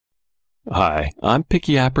Hi, I'm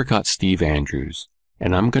Picky Apricot Steve Andrews,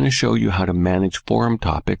 and I'm going to show you how to manage forum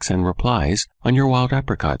topics and replies on your Wild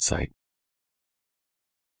Apricot site.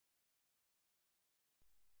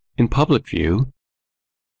 In Public View,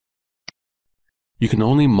 you can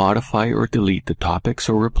only modify or delete the topics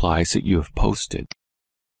or replies that you have posted.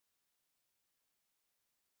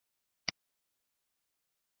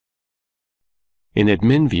 In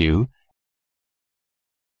Admin View,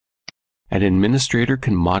 an administrator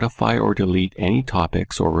can modify or delete any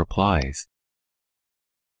topics or replies.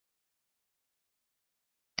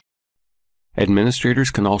 Administrators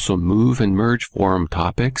can also move and merge forum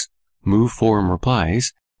topics, move forum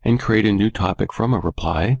replies, and create a new topic from a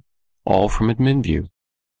reply, all from Admin View.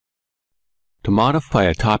 To modify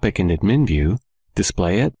a topic in Admin View,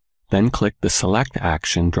 display it, then click the Select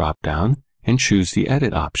Action drop-down and choose the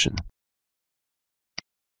Edit option.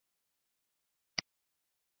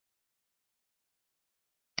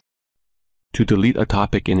 To delete a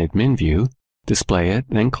topic in Admin View, display it,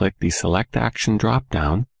 then click the Select Action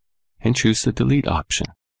drop-down and choose the Delete option.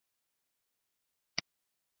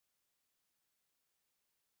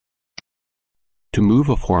 To move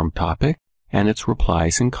a forum topic and its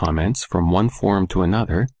replies and comments from one forum to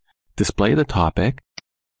another, display the topic,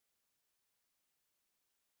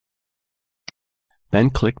 then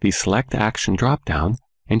click the Select Action drop-down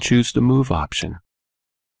and choose the Move option.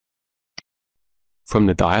 From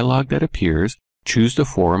the dialog that appears, choose the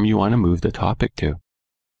forum you want to move the topic to.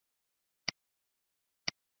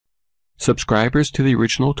 Subscribers to the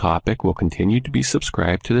original topic will continue to be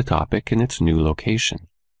subscribed to the topic in its new location.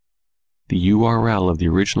 The URL of the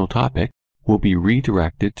original topic will be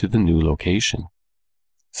redirected to the new location.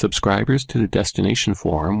 Subscribers to the destination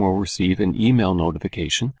forum will receive an email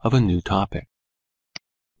notification of a new topic.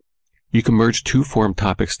 You can merge two forum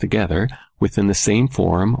topics together within the same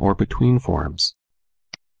forum or between forums.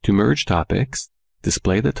 To merge topics,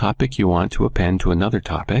 display the topic you want to append to another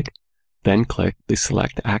topic, then click the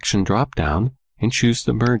Select Action drop-down and choose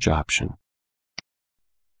the Merge option.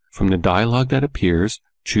 From the dialog that appears,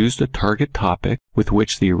 choose the target topic with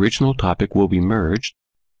which the original topic will be merged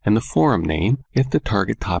and the forum name if the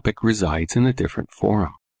target topic resides in a different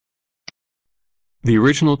forum. The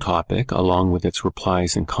original topic, along with its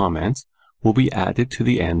replies and comments, will be added to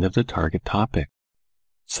the end of the target topic.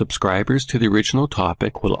 Subscribers to the original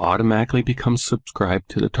topic will automatically become subscribed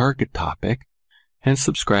to the target topic, and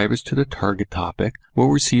subscribers to the target topic will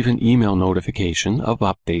receive an email notification of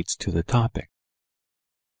updates to the topic.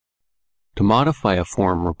 To modify a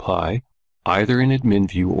forum reply, either in Admin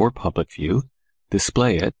View or Public View,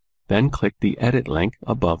 display it, then click the Edit link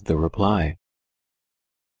above the reply.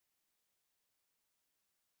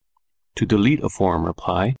 To delete a forum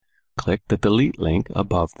reply, click the Delete link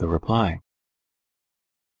above the reply.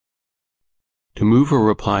 To move a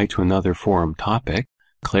reply to another forum topic,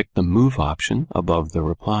 click the Move option above the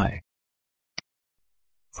reply.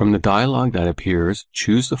 From the dialog that appears,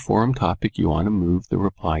 choose the forum topic you want to move the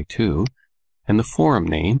reply to, and the forum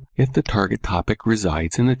name if the target topic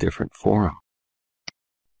resides in a different forum.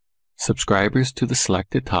 Subscribers to the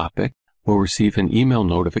selected topic will receive an email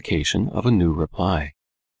notification of a new reply.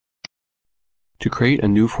 To create a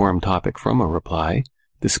new forum topic from a reply,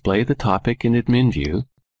 display the topic in Admin View,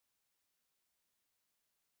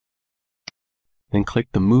 then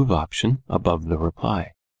click the Move option above the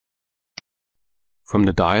reply. From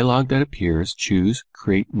the dialog that appears, choose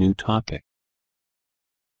Create New Topic.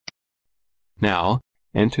 Now,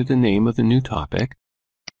 enter the name of the new topic,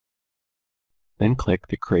 then click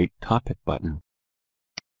the Create Topic button.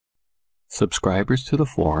 Subscribers to the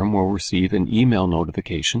forum will receive an email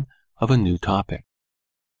notification of a new topic.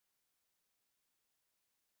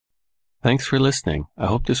 Thanks for listening. I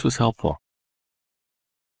hope this was helpful.